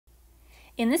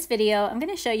In this video, I'm going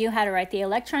to show you how to write the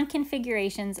electron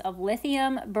configurations of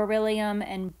lithium, beryllium,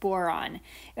 and boron.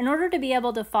 In order to be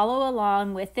able to follow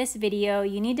along with this video,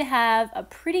 you need to have a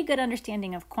pretty good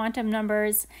understanding of quantum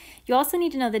numbers. You also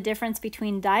need to know the difference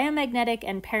between diamagnetic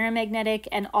and paramagnetic,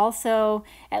 and also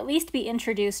at least be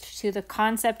introduced to the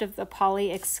concept of the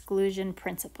Pauli exclusion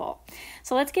principle.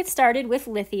 So let's get started with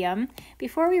lithium.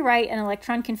 Before we write an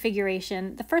electron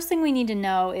configuration, the first thing we need to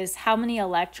know is how many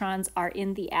electrons are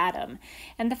in the atom.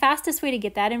 And the fastest way to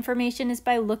get that information is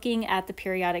by looking at the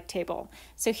periodic table.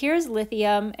 So here's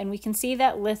lithium, and we can see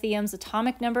that lithium's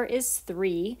atomic number is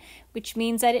 3, which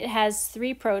means that it has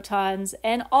 3 protons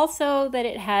and also that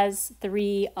it has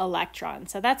 3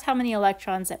 electrons. So that's how many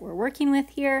electrons that we're working with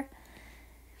here.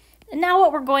 And now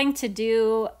what we're going to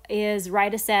do is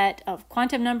write a set of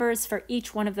quantum numbers for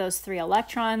each one of those 3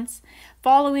 electrons,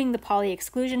 following the Pauli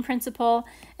exclusion principle,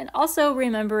 and also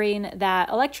remembering that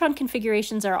electron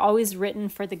configurations are always written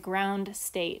for the ground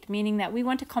state, meaning that we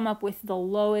want to come up with the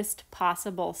lowest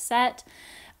possible set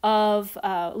of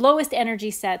lowest energy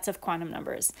sets of quantum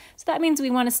numbers. So that means we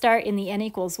want to start in the n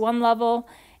equals 1 level,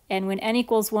 and when n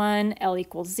equals 1, L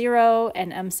equals 0,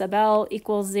 and m sub L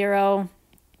equals 0.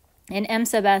 And m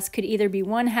sub s could either be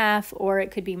 1/2 or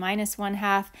it could be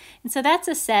 -1/2. And so that's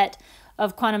a set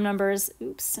of quantum numbers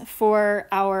for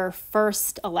our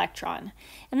first electron.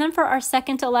 And then for our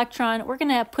second electron, we're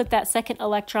going to put that second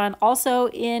electron also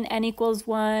in n equals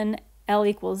 1, L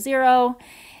equals 0.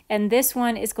 And this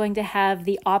one is going to have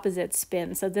the opposite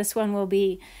spin. So this one will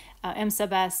be m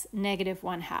sub s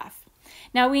 -1/2.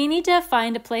 Now we need to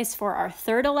find a place for our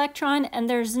third electron, and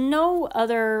there's no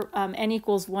other n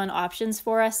equals 1 options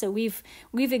for us. So we've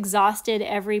exhausted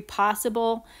every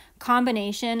possible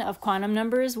combination of quantum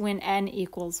numbers when n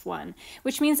equals 1,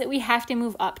 which means that we have to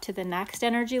move up to the next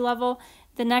energy level.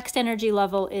 The next energy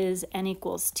level is n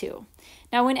equals 2.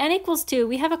 Now when n equals 2,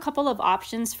 we have a couple of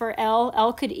options for L.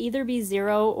 L could either be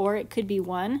 0 or it could be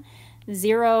 1.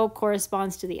 0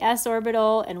 corresponds to the s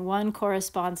orbital and 1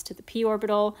 corresponds to the p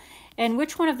orbital. And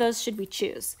which one of those should we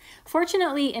choose?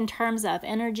 Fortunately, in terms of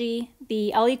energy,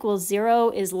 the L equals 0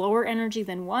 is lower energy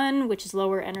than 1, which is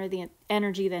lower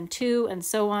energy than 2, and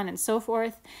so on and so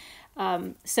forth.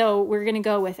 So we're going to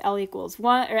go with L equals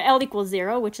 1 or L equals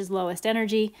 0, which is lowest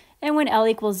energy. And when L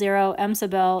equals 0, m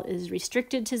sub L is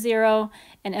restricted to 0,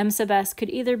 and m sub s could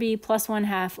either be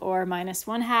 +1/2 or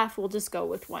 -1/2. We'll just go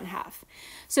with 1/2.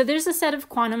 So there's a set of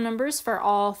quantum numbers for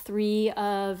all 3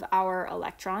 of our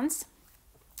electrons.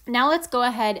 Now let's go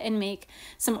ahead and make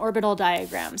some orbital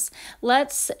diagrams.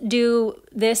 Let's do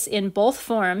this in both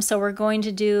forms. So we're going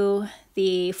to do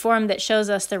the form that shows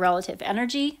us the relative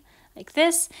energy, like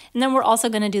this, and then we're also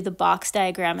going to do the box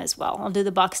diagram as well. I'll do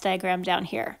the box diagram down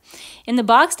here. In the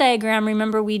box diagram,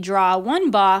 remember we draw one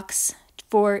box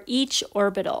for each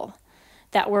orbital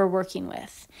that we're working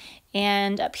with.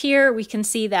 And up here we can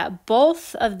see that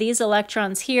both of these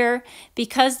electrons here,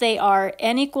 because they are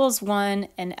n equals 1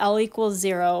 and L equals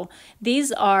 0,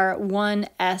 these are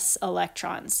 1s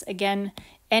electrons. Again,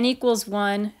 n equals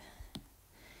 1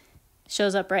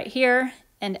 shows up right here,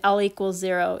 and L equals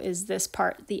 0 is this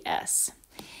part, the s.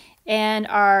 And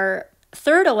our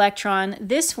third electron,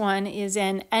 this one is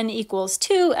in n equals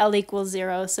 2, L equals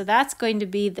 0, so that's going to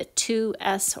be the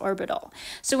 2s orbital.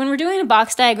 So when we're doing a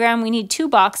box diagram, we need 2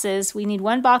 boxes. We need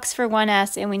one box for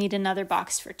 1s, and we need another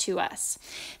box for 2s.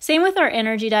 Same with our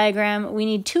energy diagram. We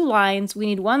need 2 lines. We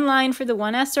need one line for the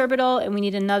 1s orbital, and we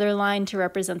need another line to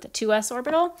represent the 2s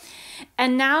orbital.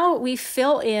 And now we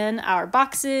fill in our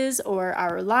boxes or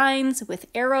our lines with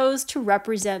arrows to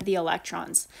represent the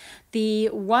electrons. The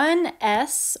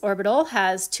 1s orbital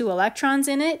has 2 electrons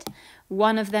in it,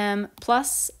 one of them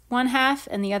 +1/2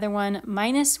 and the other one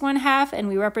 -1/2, and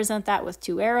we represent that with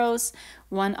 2 arrows,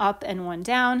 one up and one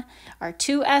down. Our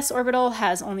 2s orbital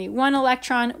has only 1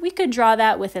 electron. We could draw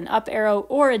that with an up arrow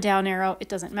or a down arrow. It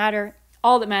doesn't matter.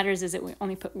 All that matters is that we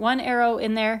only put 1 arrow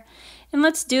in there. And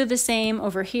let's do the same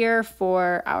over here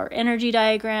for our energy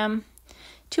diagram.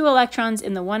 2 electrons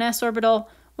in the 1s orbital,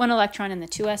 1 electron in the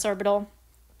 2s orbital.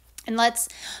 And let's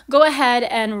go ahead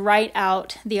and write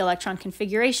out the electron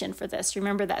configuration for this.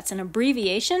 Remember, that's an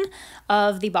abbreviation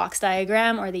of the box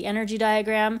diagram or the energy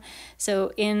diagram.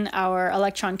 So in our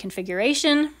electron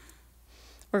configuration,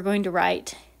 we're going to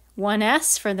write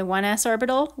 1s for the 1s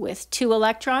orbital with 2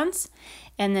 electrons,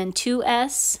 and then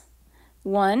 2s,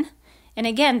 1. And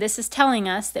again, this is telling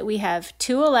us that we have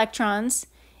 2 electrons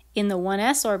in the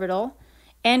 1s orbital,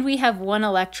 and we have 1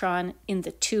 electron in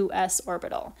the 2s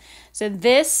orbital. So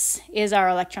this is our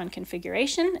electron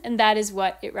configuration, and that is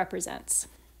what it represents.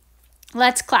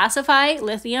 Let's classify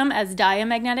lithium as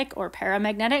diamagnetic or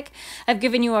paramagnetic. I've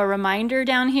given you a reminder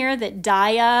down here that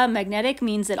diamagnetic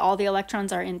means that all the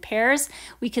electrons are in pairs.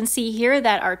 We can see here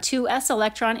that our 2s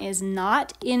electron is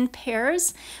not in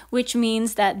pairs, which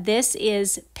means that this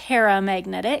is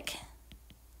paramagnetic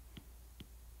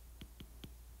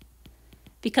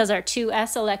because our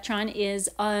 2s electron is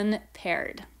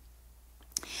unpaired.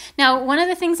 Now, one of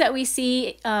the things that we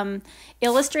see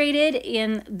illustrated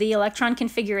in the electron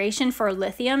configuration for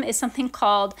lithium is something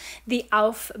called the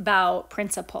Aufbau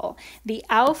Principle. The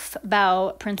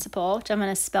Aufbau Principle, which I'm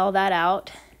going to spell that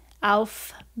out,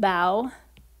 Aufbau.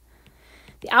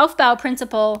 The Aufbau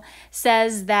Principle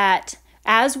says that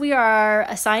as we are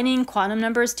assigning quantum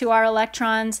numbers to our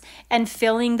electrons and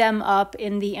filling them up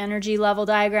in the energy level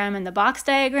diagram and the box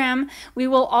diagram, we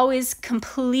will always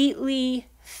completely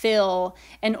fill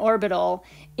an orbital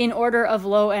in order of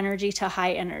low energy to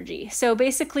high energy. So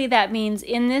basically that means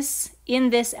in this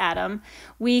atom,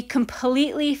 we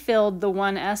completely filled the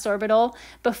 1s orbital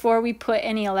before we put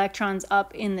any electrons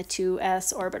up in the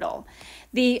 2s orbital.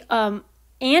 The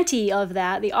anti of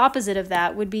that, the opposite of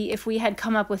that, would be if we had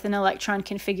come up with an electron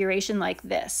configuration like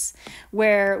this,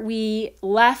 where we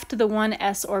left the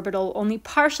 1s orbital only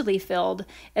partially filled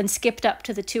and skipped up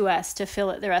to the 2s to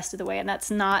fill it the rest of the way, and that's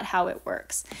not how it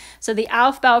works. So the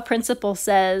Aufbau Principle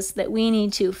says that we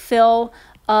need to fill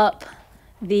up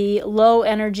the low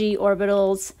energy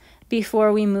orbitals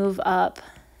before we move up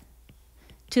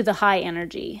to the high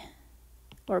energy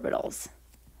orbitals.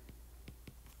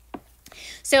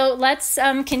 So let's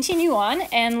continue on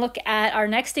and look at our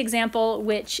next example,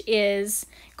 which is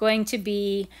going to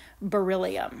be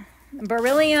beryllium.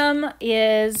 Beryllium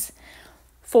is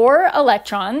 4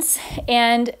 electrons,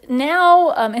 and now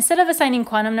instead of assigning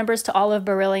quantum numbers to all of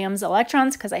beryllium's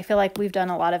electrons, because I feel like we've done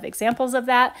a lot of examples of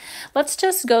that, let's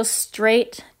just go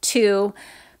straight to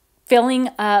filling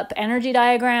up energy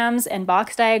diagrams and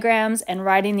box diagrams and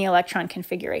writing the electron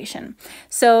configuration.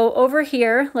 So over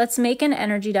here, let's make an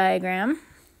energy diagram.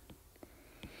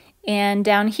 And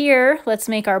down here, let's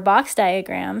make our box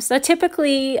diagrams. So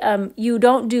typically, you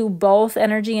don't do both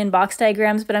energy and box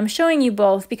diagrams, but I'm showing you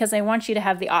both because I want you to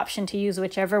have the option to use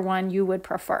whichever one you would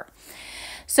prefer.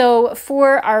 So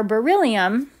for our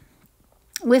beryllium,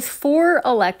 with 4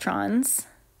 electrons,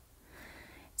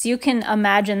 so you can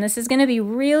imagine this is going to be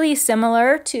really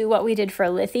similar to what we did for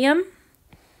lithium,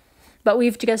 but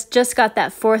we've just got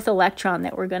that 4th electron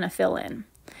that we're going to fill in.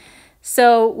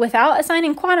 So without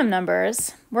assigning quantum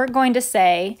numbers, we're going to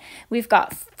say we've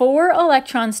got 4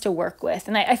 electrons to work with.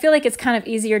 And I feel like it's kind of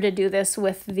easier to do this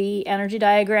with the energy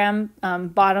diagram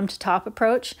bottom to top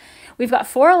approach. We've got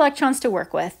 4 electrons to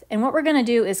work with. And what we're going to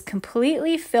do is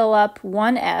completely fill up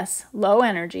 1s, low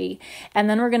energy, and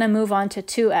then we're going to move on to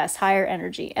 2s, higher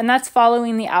energy. And that's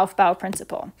following the Aufbau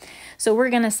Principle. So we're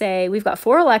going to say we've got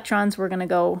 4 electrons. We're going to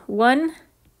go 1,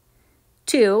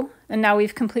 2, and now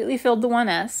we've completely filled the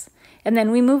 1s. And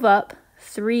then we move up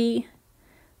 3,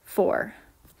 4.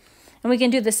 And we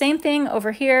can do the same thing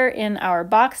over here in our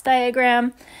box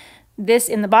diagram.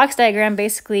 In the box diagram,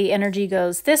 basically energy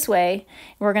goes this way.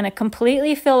 We're going to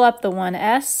completely fill up the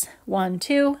 1s, 1,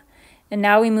 2, and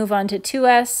now we move on to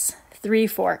 2s, 3,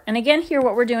 4. And again, here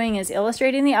what we're doing is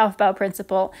illustrating the Aufbau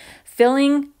Principle,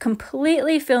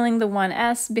 completely filling the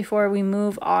 1s before we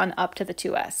move on up to the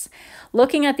 2s.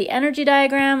 Looking at the energy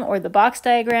diagram or the box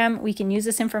diagram, we can use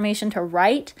this information to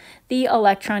write the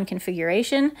electron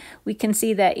configuration. We can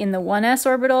see that in the 1s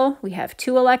orbital, we have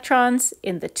 2 electrons.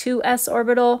 In the 2s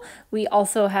orbital, we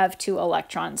also have 2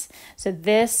 electrons. So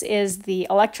this is the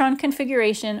electron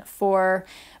configuration for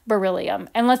beryllium.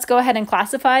 And let's go ahead and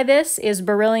classify this. Is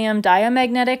beryllium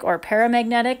diamagnetic or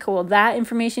paramagnetic? Well, that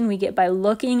information we get by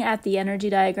looking at the energy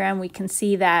diagram. We can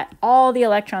see that all the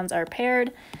electrons are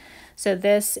paired. So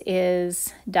this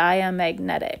is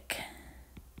diamagnetic.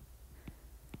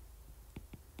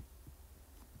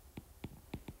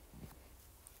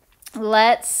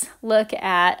 Let's look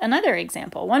at another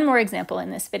example, one more example in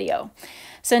this video.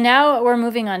 So now we're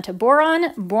moving on to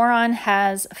boron. Boron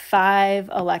has 5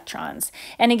 electrons.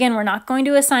 And again, we're not going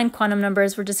to assign quantum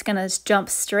numbers. We're just going to jump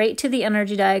straight to the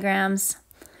energy diagrams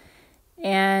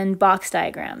and box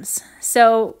diagrams.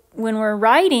 So when we're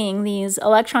writing these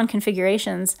electron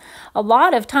configurations, a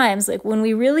lot of times, like when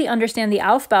we really understand the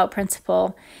Aufbau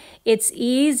Principle, it's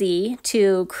easy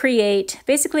to create,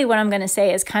 basically what I'm going to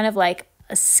say is kind of like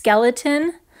a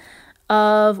skeleton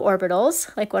of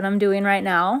orbitals, like what I'm doing right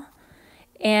now,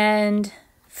 and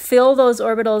fill those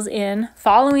orbitals in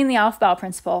following the Aufbau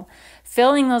Principle,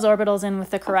 filling those orbitals in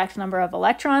with the correct number of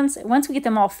electrons. Once we get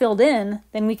them all filled in,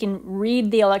 then we can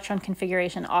read the electron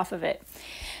configuration off of it.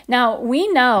 Now, we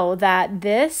know that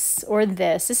this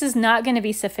is not going to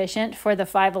be sufficient for the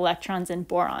 5 electrons in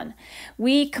boron.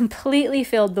 We completely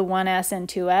filled the 1s and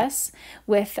 2s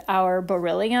with our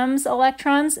beryllium's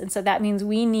electrons, and so that means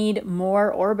we need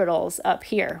more orbitals up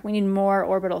here. We need more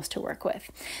orbitals to work with.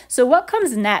 So what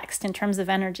comes next in terms of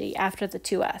energy after the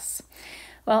 2s?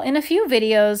 Well, in a few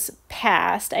videos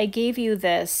past, I gave you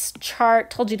this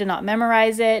chart, told you to not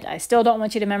memorize it. I still don't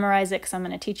want you to memorize it because I'm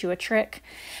going to teach you a trick.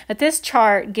 But this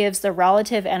chart gives the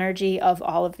relative energy of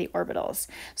all of the orbitals.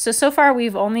 So far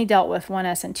we've only dealt with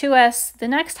 1s and 2s. The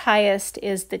next highest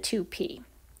is the 2p.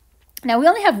 Now, we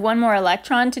only have one more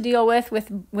electron to deal with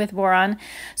boron,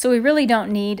 so we really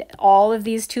don't need all of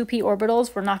these 2p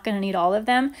orbitals. We're not going to need all of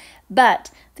them,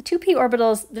 but the 2p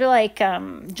orbitals, they're like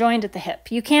joined at the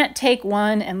hip. You can't take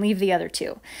one and leave the other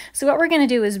two. So what we're going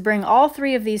to do is bring all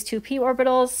 3 of these 2p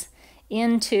orbitals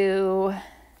into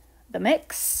the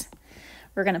mix.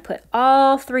 We're going to put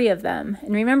all 3 of them.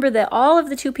 And remember that all of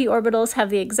the 2p orbitals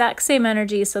have the exact same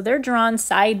energy, so they're drawn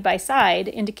side by side,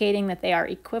 indicating that they are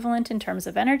equivalent in terms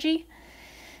of energy.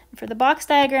 For the box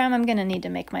diagram, I'm going to need to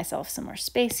make myself some more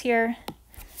space here.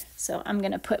 So I'm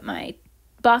going to put my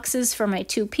boxes for my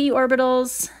 2p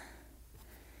orbitals.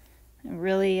 I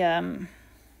really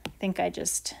think I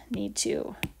just need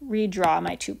to redraw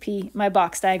my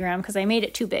box diagram because I made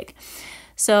it too big.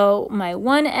 So my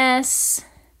 1s,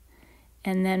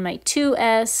 and then my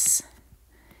 2s,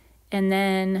 and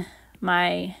then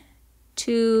my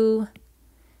 2p.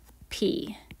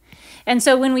 And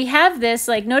so when we have this,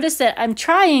 like, notice that I'm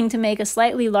trying to make a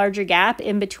slightly larger gap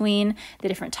in between the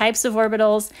different types of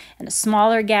orbitals and a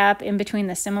smaller gap in between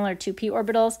the similar 2p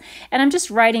orbitals. And I'm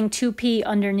just writing 2p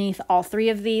underneath all 3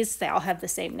 of these. They all have the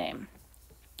same name.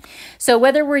 So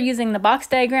whether we're using the box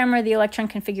diagram or the electron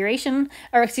configuration,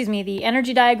 or excuse me, the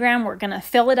energy diagram, we're going to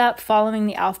fill it up following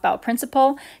the Aufbau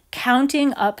Principle,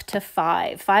 counting up to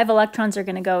 5. 5 electrons are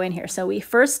going to go in here. So we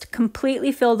first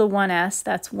completely fill the 1s,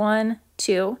 that's 1,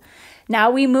 2. Now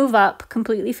we move up,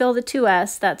 completely fill the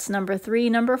 2s, that's number 3,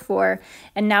 number 4,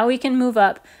 and now we can move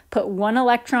up, put 1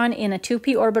 electron in a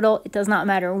 2p orbital. It does not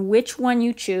matter which one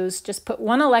you choose, just put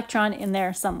 1 electron in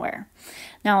there somewhere.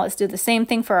 Now let's do the same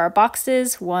thing for our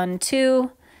boxes, 1,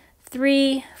 2,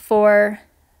 3, 4,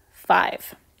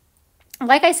 5.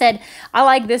 Like I said, I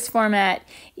like this format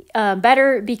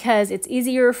better because it's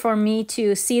easier for me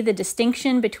to see the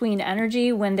distinction between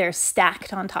energy when they're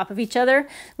stacked on top of each other.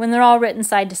 When they're all written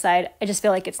side to side, I just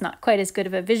feel like it's not quite as good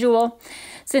of a visual.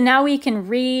 So now we can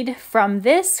read from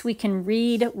this, we can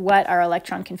read what our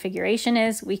electron configuration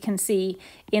is. We can see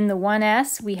in the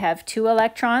 1s, we have 2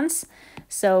 electrons.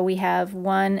 So we have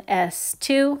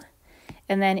 1s2,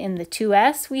 and then in the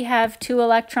 2s, we have 2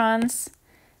 electrons.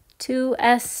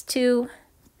 2s2,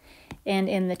 and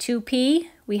in the 2p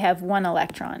we have 1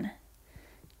 electron,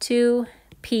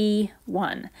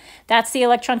 2p1. That's the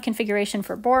electron configuration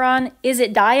for boron. Is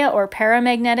it dia or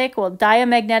paramagnetic? Well,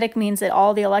 diamagnetic means that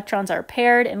all the electrons are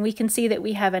paired, and we can see that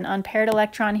we have an unpaired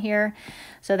electron here,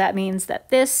 so that means that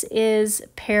this is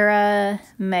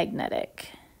paramagnetic.